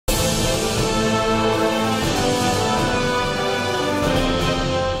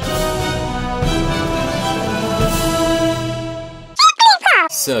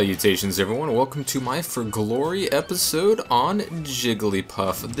Salutations everyone, welcome to my For Glory episode on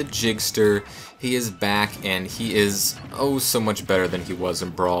Jigglypuff, the Jigster. He is back and he is oh so much better than he was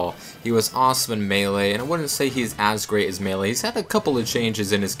in Brawl. He was awesome in Melee, and I wouldn't say he's as great as Melee. He's had a couple of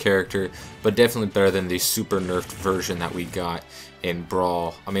changes in his character, but definitely better than the super nerfed version that we got in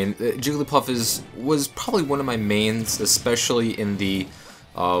Brawl. I mean, Jigglypuff was probably one of my mains, especially in the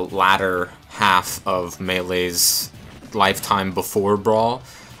latter half of Melee's lifetime before Brawl.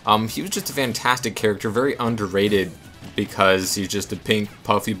 He was just a fantastic character, very underrated because he's just a pink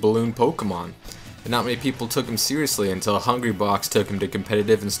puffy balloon Pokemon. And not many people took him seriously until Hungrybox took him to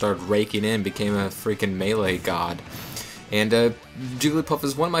competitive and started raking in, became a freaking Melee god. And Jigglypuff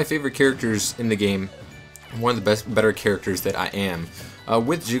is one of my favorite characters in the game, one of the better characters that I am.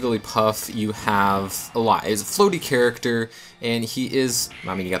 With Jigglypuff, you have a lot. He's a floaty character, and he is,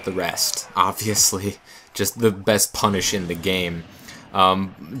 I mean, you got the rest, obviously. Just the best punish in the game.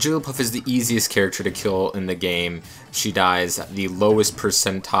 Jigglypuff is the easiest character to kill in the game. She dies at the lowest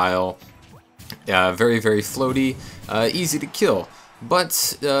percentile. Very, very floaty, easy to kill.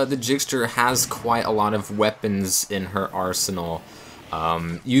 But the Jigster has quite a lot of weapons in her arsenal.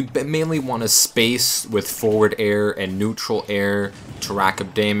 You mainly want to space with forward air and neutral air to rack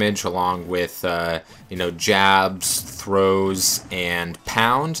up damage, along with you know, jabs, throws, and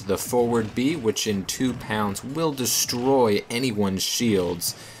pound. The forward B, which in 2 pounds will destroy anyone's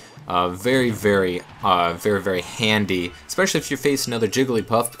shields. Very, very handy, especially if you face another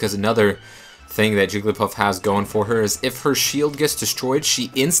Jigglypuff, because another thing that Jigglypuff has going for her is if her shield gets destroyed,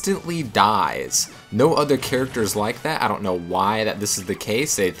 she instantly dies. No other characters like that. I don't know why this is the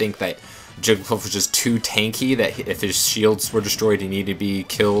case. They think that Jigglypuff was just too tanky, that if his shields were destroyed he needed to be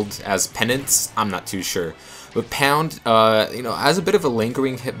killed as penance. I'm not too sure. But Pound, you know, as a bit of a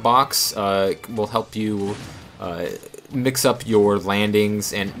lingering hitbox, will help you mix up your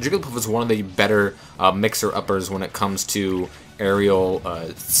landings, and Jigglypuff is one of the better mixer-uppers when it comes to aerial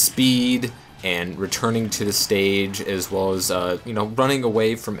speed and returning to the stage, as well as you know, running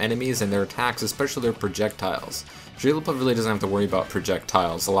away from enemies and their attacks, especially their projectiles. Jigglypuff really doesn't have to worry about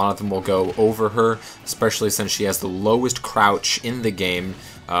projectiles. A lot of them will go over her, especially since she has the lowest crouch in the game.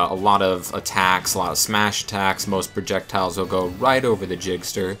 A lot of attacks, a lot of smash attacks, most projectiles will go right over the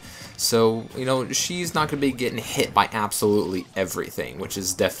Jigster. So, you know, she's not going to be getting hit by absolutely everything, which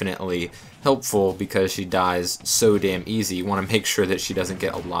is definitely helpful because she dies so damn easy. You want to make sure that she doesn't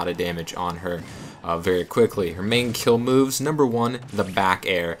get a lot of damage on her very quickly. Her main kill moves, number 1, the back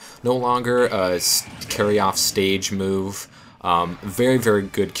air. No longer a carry-off stage move. Very, very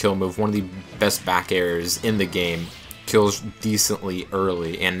good kill move. One of the best back airs in the game. Kills decently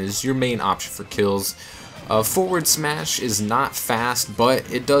early and is your main option for kills. Forward smash is not fast, but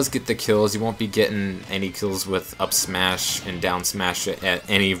it does get the kills. You won't be getting any kills with up smash and down smash at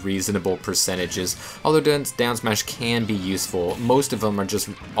any reasonable percentages, although down smash can be useful. Most of them are just,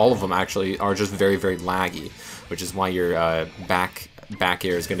 all of them actually, are just very, very laggy, which is why your back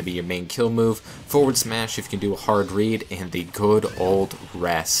air is going to be your main kill move. Forward smash if you can do a hard read, and the good old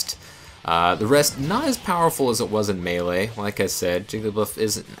rest. The rest, not as powerful as it was in Melee. Like I said, Jigglypuff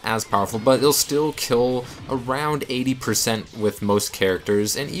isn't as powerful, but it'll still kill around 80% with most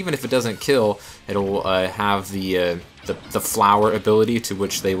characters, and even if it doesn't kill, it'll have the flower ability, to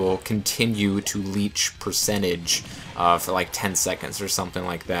which they will continue to leech percentage for like 10 seconds or something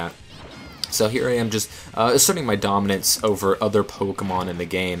like that. So here I am just asserting my dominance over other Pokemon in the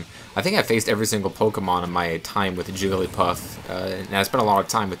game. I think I faced every single Pokemon in my time with Jigglypuff, and I spent a lot of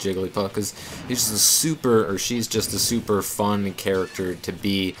time with Jigglypuff because he's just a super, or she's just a super fun character to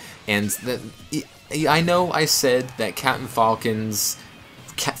be. And I know I said that Falcon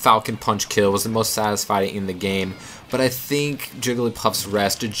Punch Kill was the most satisfying in the game, but I think Jigglypuff's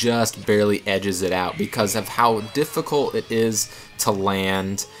rest just barely edges it out because of how difficult it is to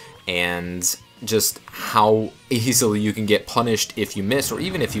land, and just how easily you can get punished if you miss, or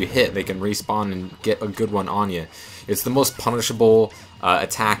even if you hit, they can respawn and get a good one on you. It's the most punishable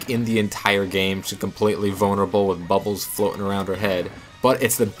attack in the entire game. She's completely vulnerable with bubbles floating around her head, but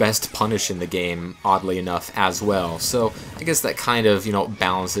it's the best punish in the game, oddly enough, as well. So I guess that kind of, you know,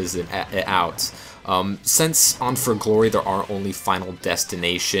 balances it out. Since on For Glory there are only Final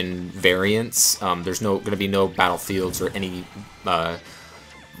Destination variants, there's going to be no battlefields or any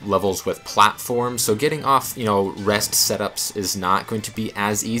levels with platforms, so getting off, you know, rest setups is not going to be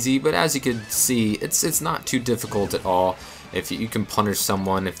as easy, but as you can see, it's not too difficult at all. If you can punish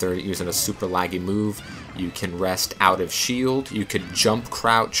someone if they're using a super laggy move, you can rest out of shield, you could jump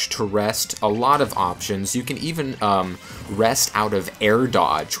crouch to rest, a lot of options. You can even rest out of air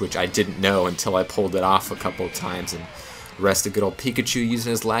dodge, which I didn't know until I pulled it off a couple of times and Rest a good old Pikachu using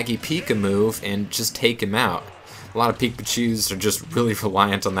his laggy Pika move and just take him out. A lot of Pikachus are just really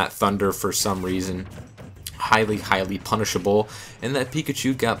reliant on that Thunder for some reason. Highly punishable, and that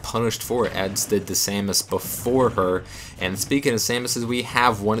Pikachu got punished for it, as did the Samus before her. And speaking of Samuses, we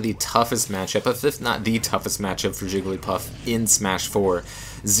have one of the toughest matchups, if not the toughest matchup for Jigglypuff in Smash 4.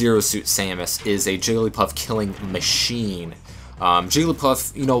 Zero Suit Samus is a Jigglypuff killing machine.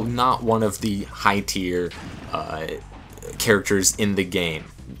 Jigglypuff, you know, not one of the high tier characters in the game.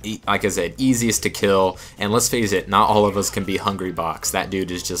 Like I said, easiest to kill, and let's face it, not all of us can be Hungry Box. That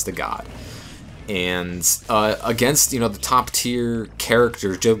dude is just a god. And against, you know, the top tier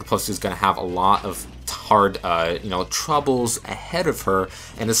characters, Jigglypuff is going to have a lot of hard, you know, troubles ahead of her,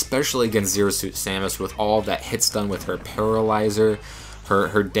 and especially against Zero Suit Samus with all that hits done with her Paralyzer.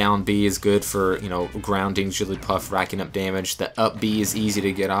 Her down B is good for, you know, grounding Jigglypuff, racking up damage. The up B is easy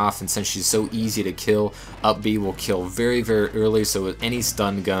to get off, and since she's so easy to kill, up B will kill very early, so with any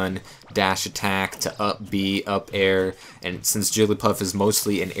stun gun, dash attack to up B, up air, and since Jigglypuff is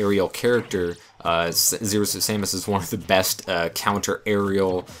mostly an aerial character, Zero Suit Samus is one of the best counter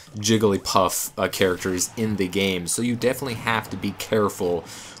aerial Jigglypuff characters in the game, so you definitely have to be careful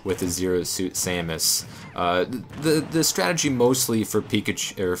with the Zero Suit Samus. The strategy mostly for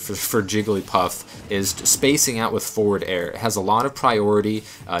Pikachu or for Jigglypuff is spacing out with forward air. It has a lot of priority,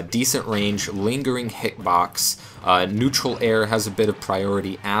 decent range, lingering hitbox. Neutral air has a bit of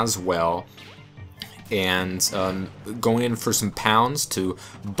priority as well. And going in for some pounds to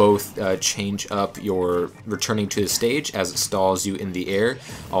both change up your returning to the stage as it stalls you in the air.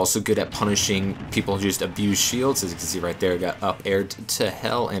 Also good at punishing people who just abuse shields. As you can see right there, got up aired to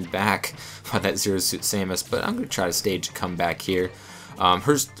hell and back by that Zero Suit Samus. But I'm going to try to stage a comeback here.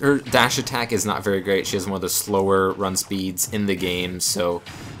 Her dash attack is not very great. She has one of the slower run speeds in the game, so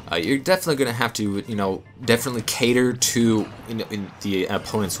you're definitely going to have to, you know, definitely cater to, you know, the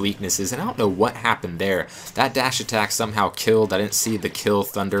opponent's weaknesses. And I don't know what happened there. That dash attack somehow killed. I didn't see the kill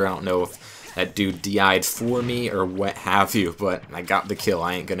Thunder. I don't know if that dude DI'd for me or what have you, but I got the kill.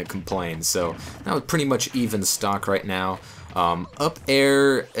 I ain't going to complain. So that was pretty much even stock right now. Up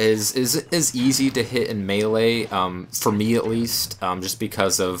air is easy to hit in melee, for me at least, just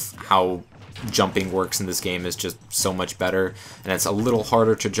because of how jumping works in this game is just so much better, and it's a little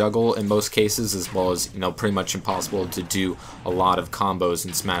harder to juggle in most cases, as well as, you know, pretty much impossible to do a lot of combos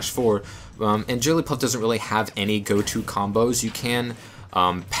in Smash 4. And Jigglypuff doesn't really have any go-to combos. You can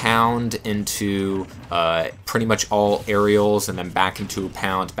pound into pretty much all aerials, and then back into a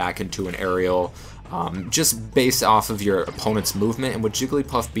pound, back into an aerial. Just based off of your opponent's movement, and with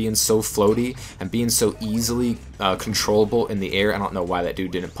Jigglypuff being so floaty and being so easily controllable in the air, I don't know why that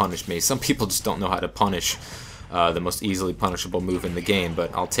dude didn't punish me. Some people just don't know how to punish the most easily punishable move in the game,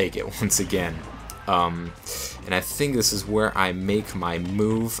 but I'll take it once again. And I think this is where I make my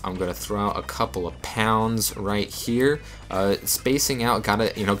move. I'm going to throw out a couple of pounds right here. Spacing out,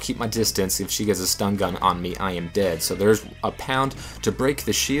 gotta, you know, keep my distance. If she gets a stun gun on me, I am dead. So there's a pound to break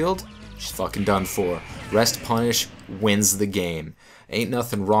the shield. She's fucking done for. Rest punish wins the game. Ain't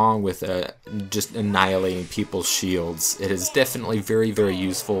nothing wrong with just annihilating people's shields. It is definitely very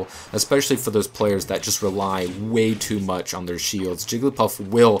useful, especially for those players that just rely way too much on their shields. Jigglypuff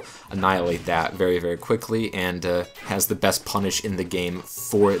will annihilate that very quickly, and has the best punish in the game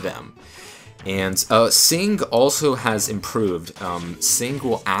for them. And Sing also has improved. Sing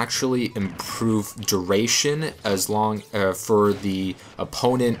will actually improve duration as long for the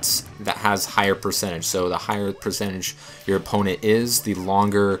opponent that has higher percentage. So the higher percentage your opponent is, the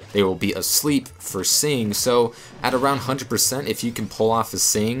longer they will be asleep for Sing. So at around 100%, if you can pull off a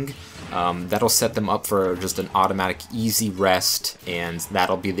Sing, that'll set them up for just an automatic easy rest, and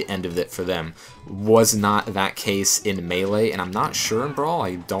that'll be the end of it for them. Was not that case in Melee, and I'm not sure in Brawl.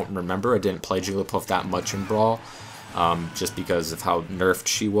 I don't remember. I didn't play Jigglypuff that much in Brawl, just because of how nerfed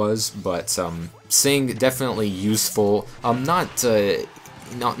she was. But Sing, definitely useful. Not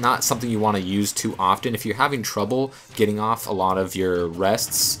something you want to use too often. If you're having trouble getting off a lot of your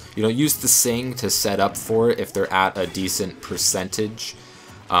rests, you know, use the Sing to set up for it if they're at a decent percentage.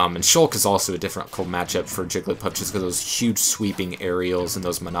 And Shulk is also a difficult matchup for Jigglypuff, just because those huge sweeping aerials and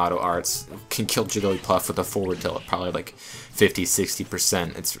those Monado arts can kill Jigglypuff with a forward tilt, probably like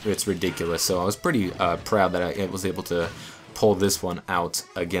 50–60%. It's ridiculous. So I was pretty proud that I was able to pull this one out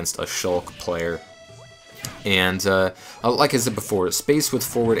against a Shulk player. And like I said before, space with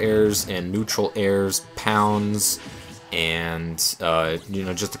forward airs and neutral airs, pounds, and you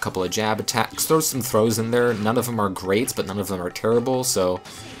know, just a couple of jab attacks. Throw some throws in there. None of them are great, but none of them are terrible. So,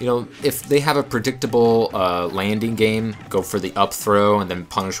 you know, if they have a predictable landing game, go for the up throw and then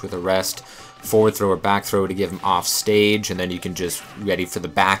punish with a rest. forward throw or back throw to give him off stage, and then you can just ready for the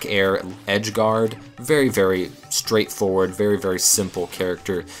back air edge guard. Very, very straightforward, very, very simple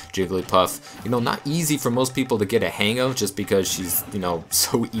character, Jigglypuff. You know, not easy for most people to get a hang of just because she's, you know,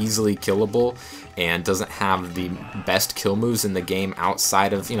 so easily killable and doesn't have the best kill moves in the game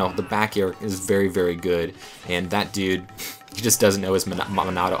outside of, you know, the back air is very, very good. And that dude, he just doesn't know his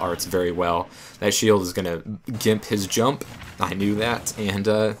Monado arts very well. That shield is going to gimp his jump. I knew that,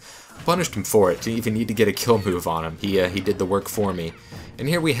 and punished him for it. Didn't even need to get a kill move on him. He did the work for me. And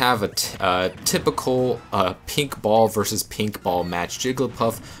here we have a typical pink ball versus pink ball match.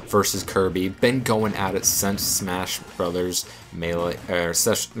 Jigglypuff versus Kirby. Been going at it since Smash Brothers Melee, or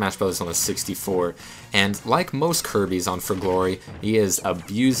Smash Brothers on the 64. And like most Kirbys on For Glory, he is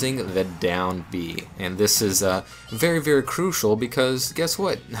abusing the down B. And this is very, very crucial because guess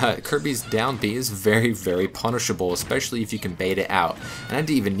what? Kirby's down B is very, very punishable, especially if you can bait it out. And I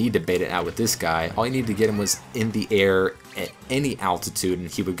didn't even need to bait it out with this guy. All you needed to get him was in the air at any altitude and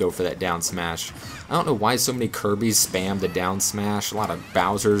he would go for that down smash. I don't know why so many Kirbys spam the down smash. A lot of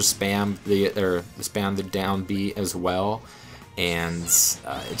Bowsers spam the down B as well. And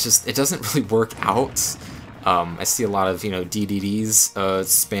it doesn't really work out. I see a lot of, you know, DDDs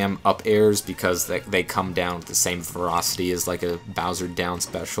spam up airs because they come down with the same ferocity as like a Bowser down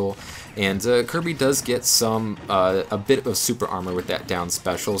special. And Kirby does get a bit of super armor with that down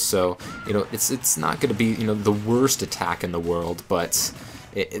special, so, you know, it's not going to be, you know, the worst attack in the world, but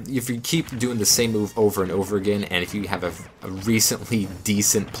if you keep doing the same move over and over again, and if you have a recently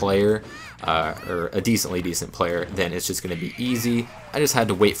decent player, or a decently decent player, then it's just going to be easy. I just had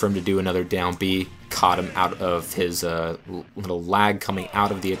to wait for him to do another down B, caught him out of his little lag coming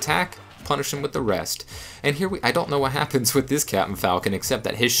out of the attack, punish him with the rest. And here I don't know what happens with this Captain Falcon except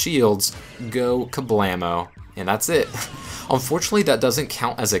that his shields go kablamo, and that's it. Unfortunately, that doesn't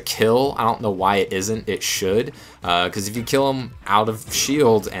count as a kill. I don't know why it isn't. It should, because if you kill them out of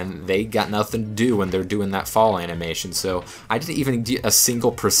shield and they got nothing to do when they're doing that fall animation. So I didn't even get a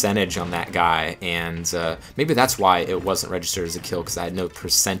single percentage on that guy, and maybe that's why it wasn't registered as a kill, because I had no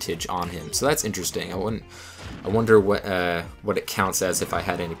percentage on him. So that's interesting. I wonder what it counts as if I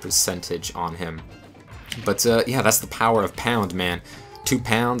had any percentage on him. But yeah, that's the power of Pound, man. 2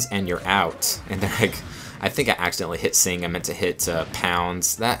 pounds and you're out. And they're like, I think I accidentally hit Sing. I meant to hit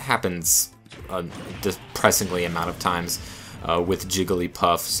Pounds. That happens a depressingly amount of times with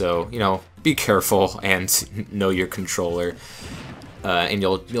Jigglypuff. So, you know, be careful and know your controller, and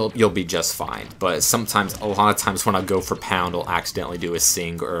you'll be just fine. But sometimes, a lot of times when I go for Pound, I'll accidentally do a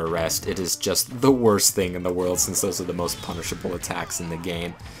Sing or a Rest. It is just the worst thing in the world, since those are the most punishable attacks in the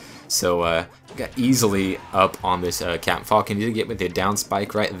game. So got easily up on this Captain Falcon. Did get with the down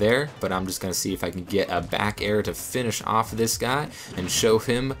spike right there, but I'm just going to see if I can get a back air to finish off this guy and show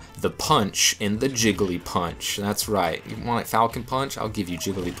him the punch in the Jiggly Punch. That's right. You want Falcon Punch? I'll give you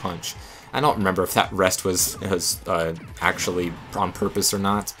Jiggly Punch. I don't remember if that rest was actually on purpose or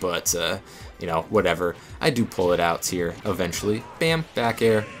not, but you know, whatever. I do pull it out here eventually. Bam, back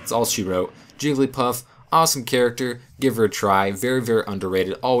air. That's all she wrote. Jigglypuff. Awesome character, give her a try, very, very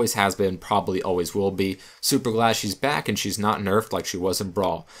underrated, always has been, probably always will be. Super glad she's back and she's not nerfed like she was in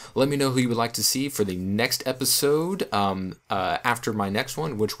Brawl. Let me know who you would like to see for the next episode after my next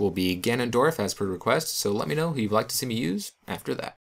one, which will be Ganondorf as per request, so let me know who you'd like to see me use after that.